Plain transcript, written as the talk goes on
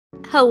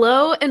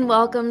Hello and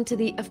welcome to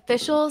the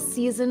official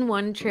season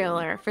 1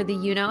 trailer for the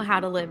You Know How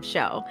to Live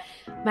show.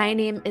 My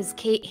name is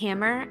Kate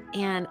Hammer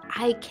and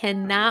I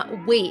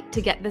cannot wait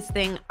to get this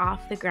thing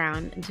off the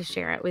ground and to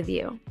share it with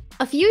you.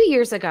 A few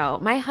years ago,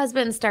 my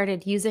husband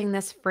started using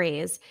this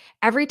phrase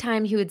every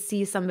time he would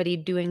see somebody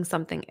doing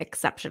something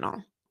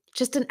exceptional.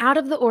 Just an out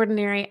of the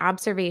ordinary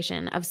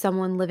observation of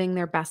someone living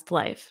their best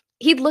life.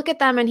 He'd look at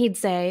them and he'd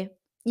say,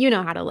 "You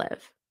know how to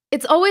live."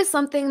 It's always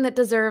something that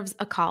deserves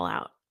a call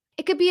out.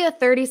 It could be a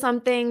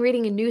 30-something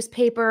reading a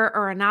newspaper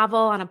or a novel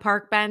on a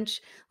park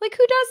bench. Like,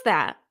 who does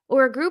that?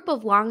 Or a group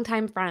of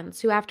longtime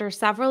friends who, after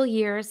several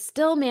years,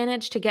 still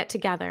manage to get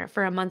together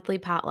for a monthly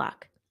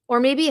potluck.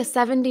 Or maybe a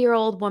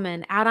 70-year-old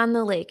woman out on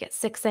the lake at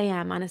 6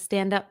 a.m. on a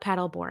stand-up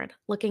paddleboard,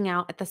 looking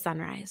out at the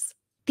sunrise.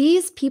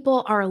 These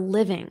people are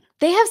living.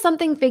 They have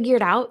something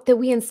figured out that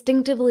we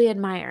instinctively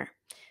admire.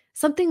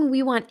 Something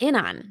we want in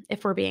on,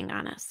 if we're being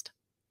honest.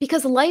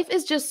 Because life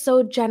is just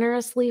so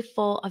generously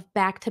full of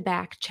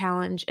back-to-back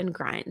challenge and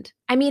grind.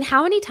 I mean,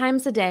 how many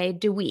times a day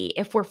do we,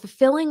 if we're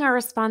fulfilling our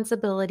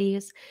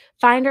responsibilities,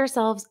 find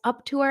ourselves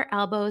up to our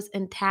elbows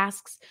in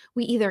tasks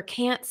we either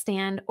can't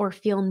stand or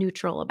feel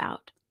neutral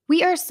about?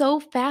 We are so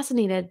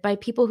fascinated by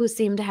people who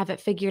seem to have it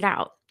figured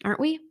out,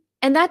 aren't we?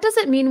 And that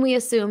doesn't mean we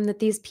assume that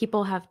these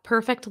people have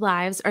perfect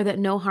lives or that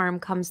no harm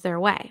comes their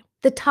way.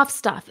 The tough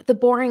stuff, the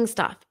boring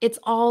stuff, it's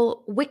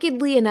all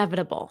wickedly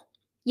inevitable.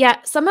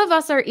 Yet, some of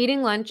us are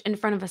eating lunch in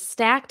front of a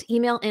stacked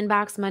email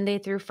inbox Monday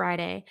through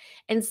Friday,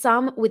 and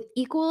some with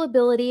equal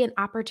ability and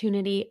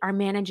opportunity are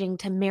managing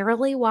to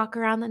merrily walk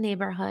around the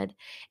neighborhood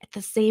at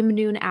the same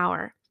noon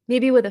hour,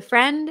 maybe with a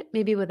friend,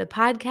 maybe with a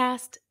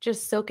podcast,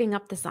 just soaking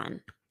up the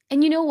sun.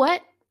 And you know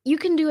what? You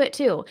can do it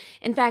too.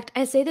 In fact,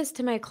 I say this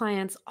to my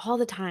clients all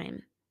the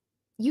time.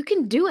 You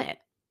can do it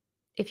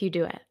if you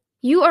do it.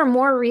 You are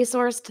more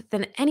resourced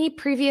than any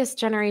previous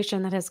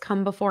generation that has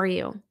come before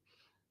you.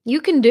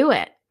 You can do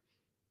it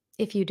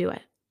if you do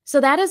it. So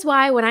that is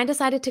why when I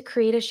decided to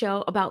create a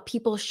show about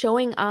people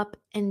showing up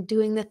and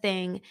doing the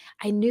thing,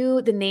 I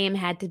knew the name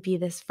had to be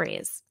this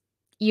phrase,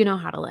 "You know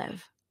how to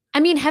live." I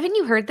mean, haven't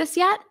you heard this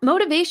yet?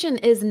 Motivation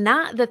is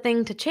not the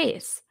thing to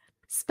chase.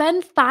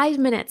 Spend 5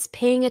 minutes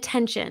paying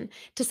attention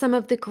to some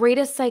of the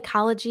greatest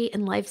psychology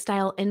and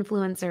lifestyle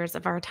influencers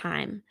of our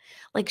time,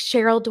 like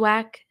Cheryl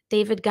Dweck,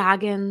 David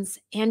Goggins,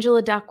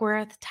 Angela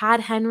Duckworth,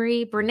 Todd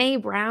Henry,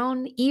 Brene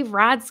Brown, Eve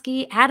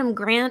Rodsky, Adam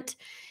Grant,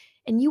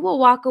 and you will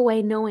walk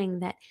away knowing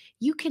that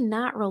you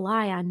cannot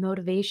rely on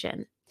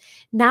motivation,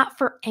 not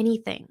for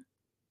anything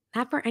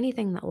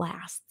that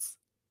lasts.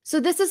 So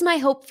this is my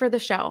hope for the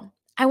show.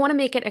 I want to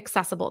make it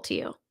accessible to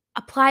you.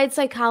 Applied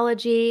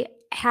psychology,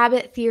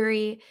 habit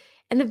theory,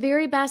 and the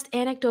very best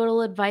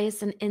anecdotal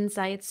advice and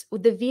insights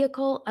with the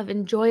vehicle of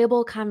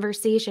enjoyable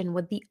conversation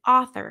with the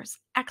authors,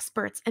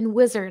 experts, and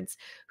wizards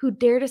who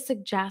dare to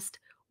suggest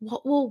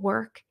what will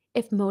work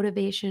if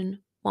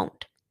motivation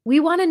won't. We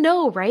want to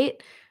know, right?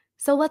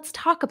 So let's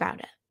talk about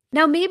it.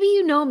 Now, maybe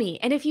you know me,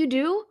 and if you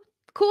do,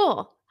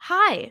 cool,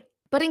 hi.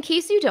 But in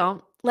case you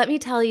don't, let me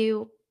tell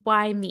you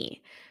why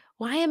me.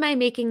 Why am I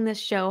making this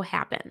show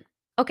happen?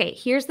 Okay,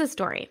 here's the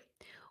story.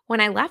 When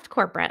I left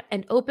corporate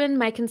and opened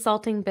my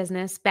consulting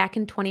business back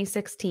in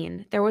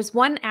 2016, there was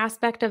one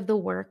aspect of the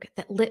work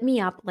that lit me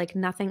up like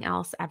nothing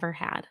else ever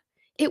had.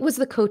 It was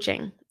the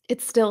coaching. It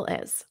still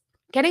is.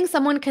 Getting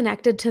someone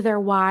connected to their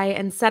why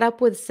and set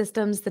up with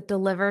systems that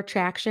deliver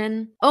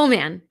traction, oh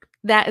man,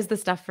 that is the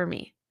stuff for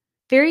me.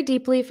 Very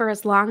deeply, for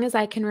as long as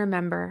I can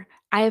remember,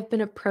 I have been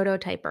a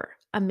prototyper,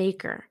 a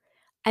maker.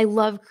 I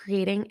love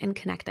creating and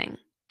connecting.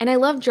 And I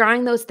love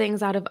drawing those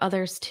things out of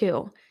others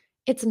too.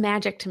 It's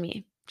magic to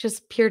me,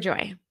 just pure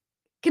joy.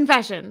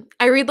 Confession,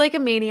 I read like a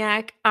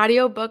maniac.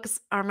 Audiobooks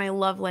are my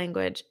love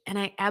language, and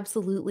I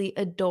absolutely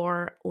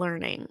adore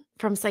learning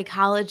from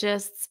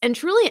psychologists and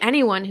truly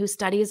anyone who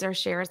studies or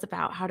shares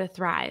about how to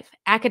thrive.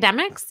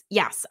 Academics,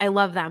 yes, I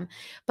love them.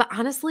 But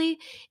honestly,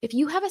 if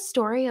you have a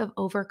story of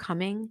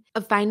overcoming,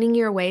 of finding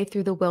your way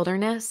through the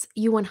wilderness,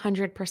 you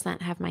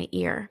 100% have my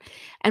ear.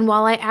 And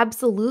while I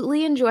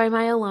absolutely enjoy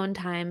my alone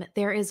time,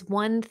 there is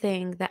one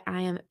thing that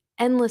I am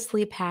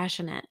endlessly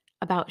passionate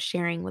about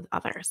sharing with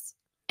others.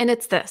 And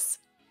it's this.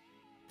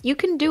 You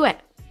can do it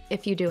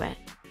if you do it.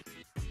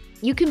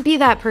 You can be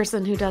that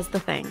person who does the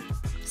thing.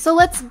 So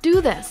let's do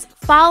this.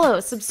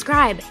 Follow,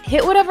 subscribe,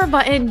 hit whatever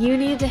button you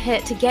need to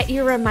hit to get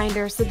your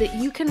reminder so that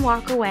you can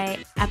walk away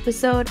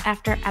episode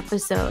after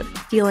episode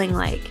feeling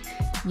like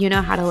you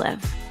know how to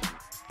live.